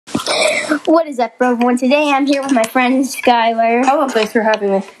What is up, everyone? Today I'm here with my friend Skylar. Hello, thanks for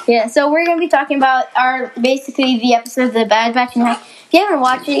having me. Yeah, so we're going to be talking about basically the episode of The Bad Batch. And if you haven't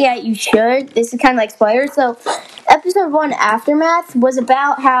watched it yet, you should. This is kind of like spoilers. So, episode 1, Aftermath, was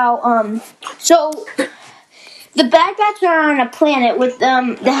about how, so the Bad Batch are on a planet with,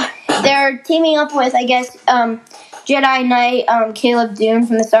 they're teaming up with, I guess, Jedi Knight, Caleb Dune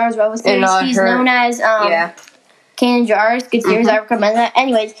from the Star Wars Rebels series. He's known as, Kanan Jarrus. Good series, I recommend that.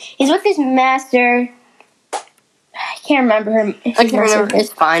 Anyways, he's with his master. I can't remember her. I can't remember.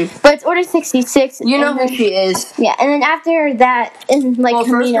 It's fine. But it's Order 66. You know who she is. Yeah, and then after that,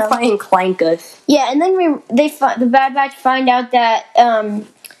 first they're fighting Clankus. Yeah, and then the Bad Batch find out that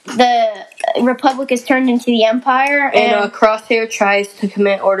the Republic is turned into the Empire. And Crosshair tries to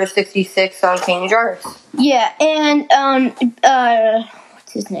commit Order 66 on Kanan Jarrus. Yeah, and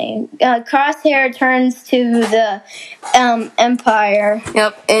what's his name? Crosshair turns to the Empire.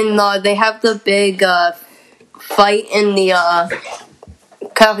 Yep, and they have the big fight in the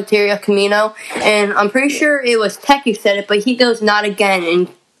cafeteria Camino, and I'm pretty sure it was Tech who said it, but he goes, "Not again," and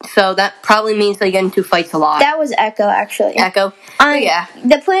so that probably means they get into fights a lot. That was Echo, actually. Echo? Yeah.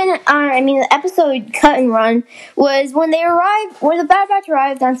 The episode Cut and Run was when they arrived, where the Bad Batch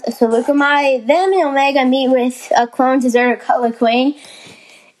arrived on Seleucumai. Them and Omega meet with a clone deserter, Cutler Quain,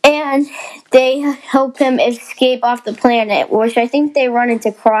 and they help him escape off the planet, which I think they run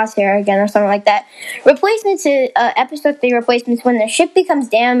into Crosshair again or something like that. Replacements, episode 3 replacements, when the ship becomes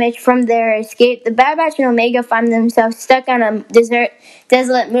damaged from their escape, the Bad Batch and Omega find themselves stuck on a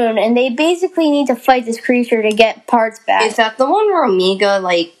desolate moon, and they basically need to fight this creature to get parts back. Is that the one where Omega,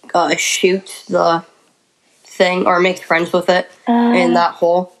 shoots the thing, or makes friends with it in that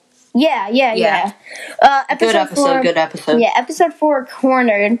hole? Yeah. Good episode. Yeah, episode 4,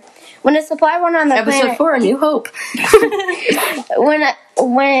 Cornered. When a supply run on the planet... Episode 4, A New Hope. when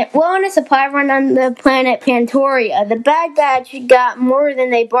a supply run on the planet Pantoria, the Bad Batch got more than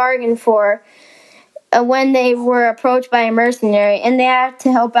they bargained for when they were approached by a mercenary, and they had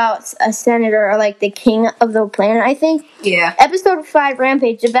to help out a senator, or the king of the planet, I think. Yeah. Episode 5,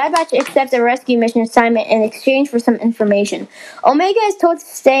 Rampage. The Bad Batch accepts a rescue mission assignment in exchange for some information. Omega is told to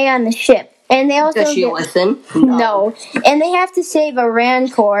stay on the ship, and they also... Does she listen? No. And they have to save a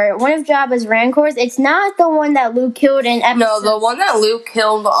Rancor. One of Jabba's Rancors. It's not the one that Luke killed in episode... No, the one that Luke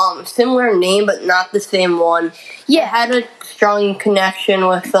killed, similar name, but not the same one. Yeah. It had a strong connection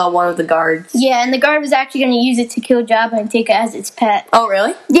with one of the guards. Yeah, and the guard was actually going to use it to kill Jabba and take it as its pet. Oh,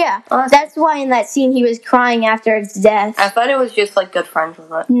 really? Yeah. That's why in that scene he was crying after its death. I thought it was just, good friends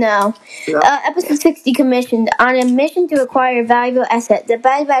with it. No. Episode 60, Commissioned. On a mission to acquire a valuable asset, the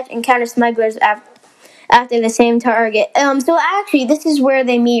Bad Batch encounter smugglers after the same target. So actually, this is where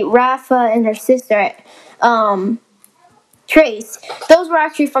they meet Rafa and her sister, Trace. Those were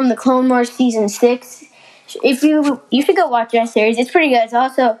actually from the Clone Wars Season 6. If you should go watch that series. It's pretty good. It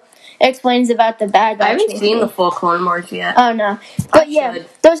also explains about the Bad Batch. I haven't seen the full Clone Wars yet. Oh, no. But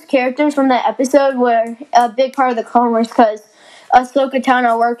those characters from that episode were a big part of the Clone Wars because Ahsoka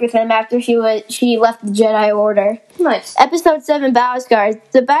Tano worked with him after she left the Jedi Order. Nice. Episode 7, Battle Scars.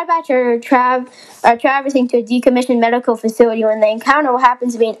 The Bad Batch are traversing to a decommissioned medical facility when they encounter what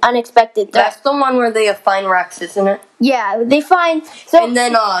happens to be an unexpected threat. That's the one where they find Rex, isn't it? Yeah, they find... So, and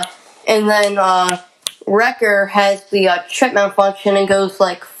then Wrecker has the chip malfunction and goes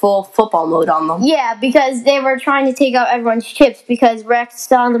full football mode on them. Yeah, because they were trying to take out everyone's chips because Rex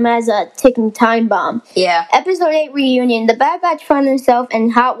saw them as a ticking time bomb. Yeah. Episode 8, Reunion. The Bad Batch find themselves in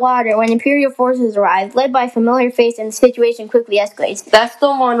hot water when Imperial forces arrive, led by a familiar face, and the situation quickly escalates. That's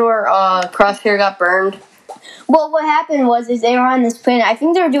the one where Crosshair got burned. Well, what happened was they were on this planet. I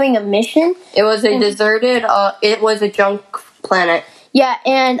think they were doing a mission. It was a deserted, it was a junk planet. Yeah,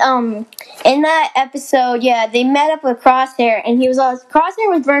 and in that episode, they met up with Crosshair, and Crosshair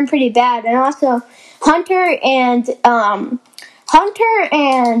was burned pretty bad, and also Hunter and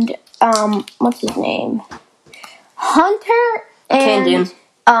what's his name? Hunter and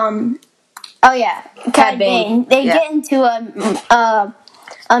Cad Bane. They get into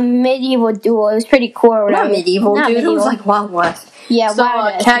a medieval duel. It was pretty cool. Or whatever. Not medieval, It was like Wild West. Yeah, so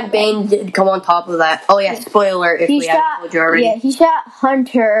Cad Bane did come on top of that. Oh yeah, spoiler if we haven't told you already. Yeah, he shot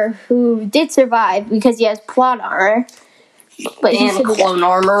Hunter, who did survive because he has plot armor. But and clone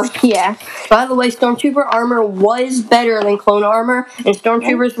armor. Yeah. By the way, Stormtrooper armor was better than clone armor, and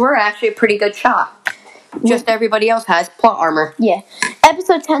Stormtroopers were actually a pretty good shot. Just everybody else has plot armor. Yeah.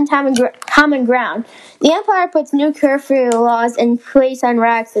 Episode 10, Common Ground. The Empire puts new curfew laws in place on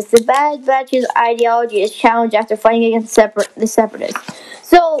Raxus. The Bad Batch's ideology is challenged after fighting against the Separatists.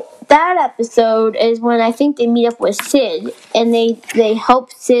 So that episode is when I think they meet up with Sid, and they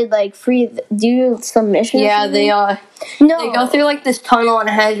help Sid like do some mission. Yeah, they No, they go through like this tunnel and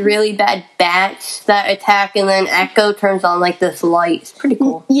it has really bad bats that attack, and then Echo turns on like this light. It's pretty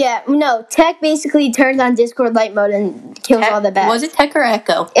cool. Yeah, no. Tech basically turns on Discord light mode and kills all the bats. Was it Tech or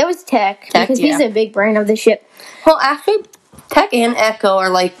Echo? It was Tech because he's a big brain of the ship. Well, actually, Tech and Echo are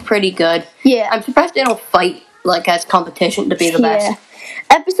like pretty good. Yeah, I'm surprised they don't fight like as competition to be the best. Yeah.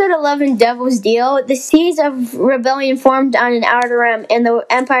 Episode 11, Devil's Deal. The seeds of rebellion formed on an outer rim, and the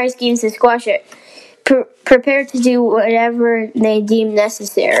Empire schemes to squash it. Prepare to do whatever they deem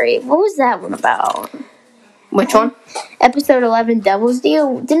necessary. What was that one about? Which one? Episode 11, Devil's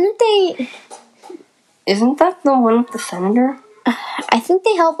Deal. Didn't they... Isn't that the one with the senator? I think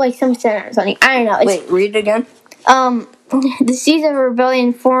they helped like some senator or something. I don't know. Wait, read it again. The seeds of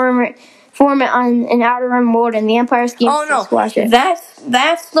rebellion form it on an outer rim world, and the Empire schemes to squash it.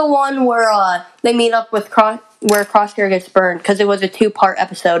 That's the one where they meet up with where Crosshair gets burned, because it was a 2-part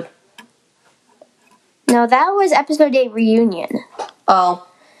episode. No, that was episode 8, Reunion. Oh.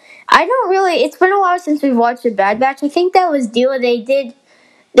 I don't really... It's been a while since we've watched The Bad Batch. I think that was Deal. They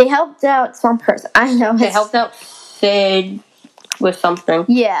helped out some person. I don't know. They helped out Sid with something.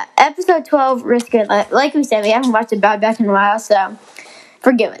 Yeah. Episode 12, Risk It. Like we said, we haven't watched The Bad Batch in a while, so...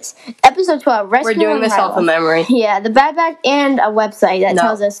 Forgive us. Episode 12, Rescue. We're doing this off of memory. Yeah, The Bad Batch and a website that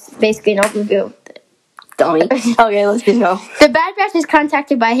tells us basically an overview. Dummy. Okay, let's just go. The Bad Batch is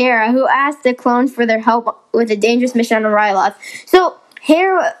contacted by Hera, who asks the clones for their help with a dangerous mission on Ryloth. So,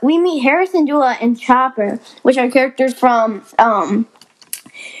 we meet Harrison Dula and Chopper, which are characters from Star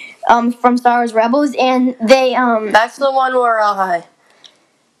Wars Rebels, and they That's the one where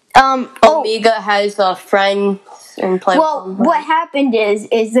Omega has a friend and play. Well, what happened is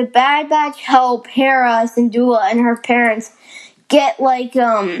the Bad Batch help Hera Syndulla and her parents get like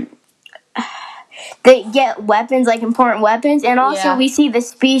they get weapons, like important weapons, and also we see the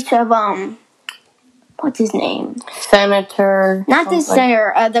speech of what's his name? Senator. Not the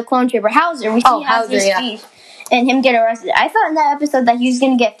senator, the clone trooper Hauser. We see Hauser's speech and him get arrested. I thought in that episode that he was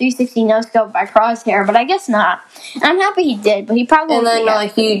gonna get 360 no scope by Crosshair, but I guess not. And I'm happy he did, but he probably and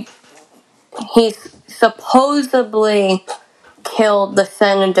then he supposedly killed the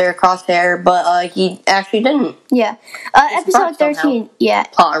Senator Crosshair, but he actually didn't. Yeah. Episode 13. Yeah.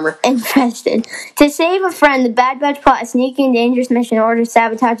 Plot armor. Infested. To save a friend, the Bad Batch plot a sneaky and dangerous mission in order to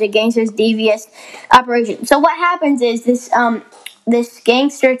sabotage a gangster's devious operation. So what happens is this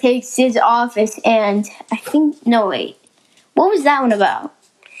gangster takes his office and what was that one about?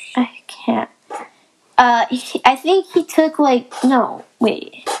 I can't. I think he took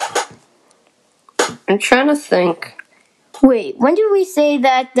I'm trying to think. Wait, when did we say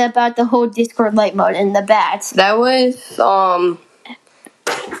that about the whole Discord light mode and the bats? That was the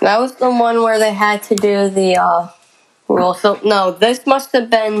one where they had to do the rule. So no, this must have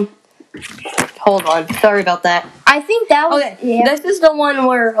been. Hold on, sorry about that. I think that was. Okay, this is the one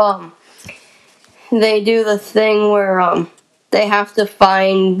where they do the thing where they have to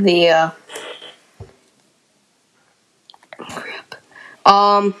find the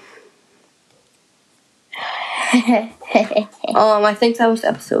I think that was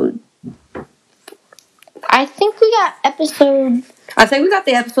episode. I think we got episode. I think we got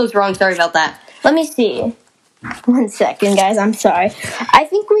the episodes wrong. Sorry about that. Let me see. 1 second, guys. I'm sorry. I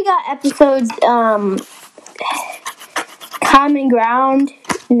think we got episodes. Common Ground.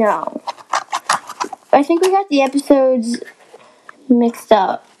 No. I think we got the episodes mixed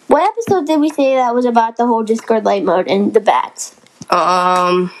up. What episode did we say that was about the whole Discord light mode and the bats?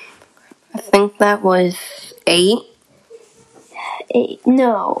 I think that was 8. 8.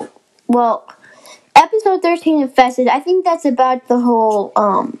 No. Well, episode 13, Infested. I think that's about the whole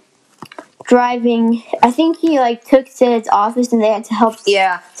driving. I think he took Sid's office and they had to help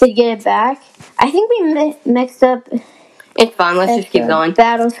Sid get it back. I think we mixed up. It's fine. Let's just keep going.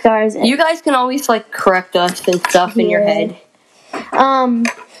 Battle Scars. You guys can always correct us and stuff in your head.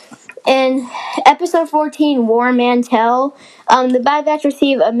 In episode 14, War Mantell, the Bad Batch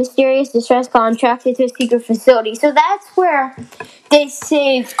receive a mysterious distress call and tracked it to a secret facility. So that's where they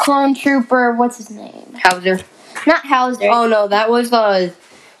saved Clone Trooper. What's his name? Hauser. Not Hauser. Oh no, that was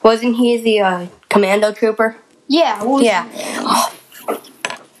wasn't he the Commando Trooper? Yeah. Yeah.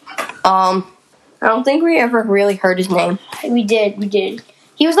 I don't think we ever really heard his name. We did.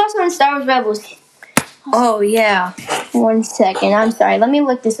 He was also in Star Wars Rebels. Oh, yeah. 1 second. I'm sorry. Let me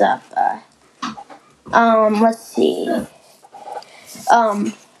look this up. Let's see.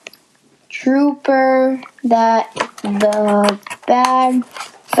 Trooper that the bad...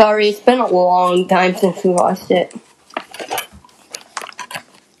 Sorry, it's been a long time since we watched it.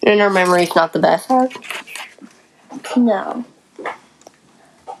 And our memory's not the best. No.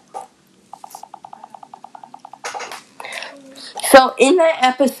 So in that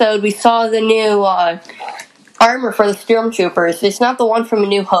episode, we saw the new armor for the Stormtroopers. It's not the one from A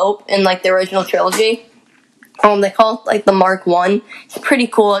New Hope in like the original trilogy. They call it like the Mark 1. It's pretty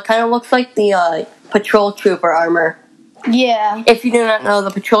cool. It kind of looks like the Patrol Trooper armor. Yeah. If you do not know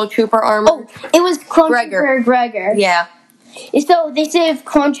the Patrol Trooper armor. Oh, it was Clone Gregor. Trooper Gregor. Yeah. So they saved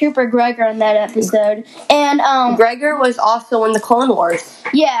Clone Trooper Gregor in that episode. And Gregor was also in the Clone Wars.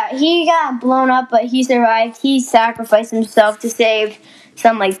 yeah, he got blown up, but he survived. He sacrificed himself to save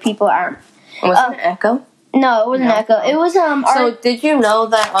some like people arm. Was it Echo? No, it wasn't No. Echo. It was So did you know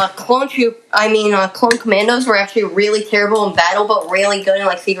that Clone Commandos were actually really terrible in battle, but really good in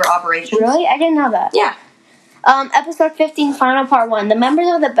like secret operations? Really? I didn't know that. Yeah. Episode 15, final part 1. The members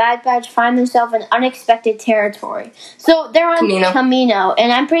of the Bad Batch find themselves in unexpected territory. So they're on Kamino,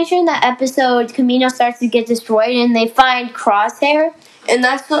 and I'm pretty sure in that episode, Kamino starts to get destroyed, and they find Crosshair. And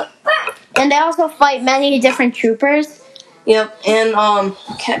that's what. And they also fight many different troopers. Yep. And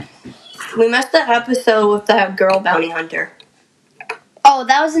okay. We missed the episode with that girl bounty hunter. Oh,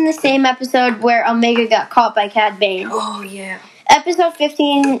 that was in the same episode where Omega got caught by Cad Bane. Oh yeah. Episode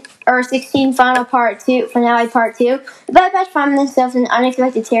 15 or 16, finale part 2. The Bad Batch find themselves in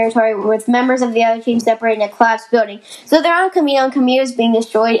unexpected territory with members of the other team separated in a collapsed building. So they're on Kamino, and Kamino's being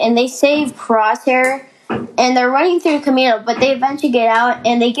destroyed, and they save Crosshair, and they're running through Kamino, but they eventually get out,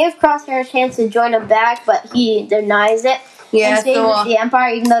 and they give Crosshair a chance to join them back, but he denies it. Yeah, and saves the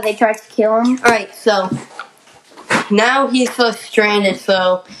Empire, even though they tried to kill him. Alright, so now he's so stranded,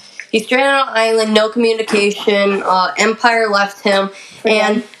 so he's stranded on an island, no communication, Empire left him,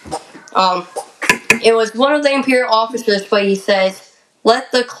 and it was one of the Imperial officers, but he says, let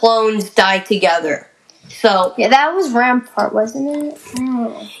the clones die together. So yeah, that was Rampart, wasn't it?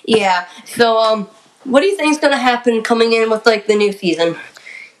 Oh. Yeah, so what do you think is going to happen coming in with like the new season?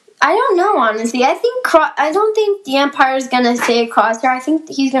 I don't know, honestly. I don't think the Empire is gonna save Crosshair. I think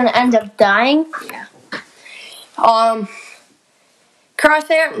he's gonna end up dying. Yeah.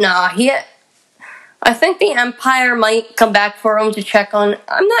 Crosshair? Nah, I think the Empire might come back for him to check on.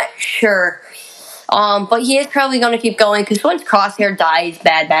 I'm not sure. But he is probably gonna keep going because once Crosshair dies,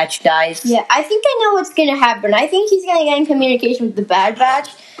 Bad Batch dies. Yeah, I think I know what's gonna happen. I think he's gonna get in communication with the Bad Batch,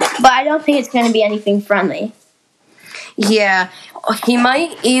 but I don't think it's gonna be anything friendly. Yeah, he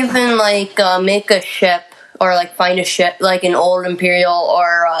might even like make a ship or like find a ship, like an old Imperial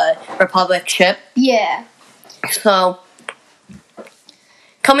or Republic ship. Yeah. So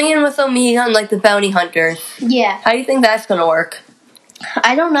coming in with Omega and like the bounty hunters. Yeah. How do you think that's gonna work?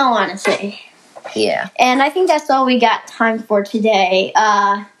 I don't know, honestly. Yeah. And I think that's all we got time for today.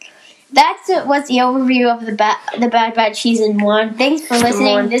 That's it. What's the overview of the Bad Batch Season 1. Thanks for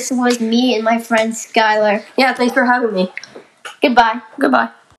listening. This was me and my friend Skylar. Yeah, thanks for having me. Goodbye. Goodbye.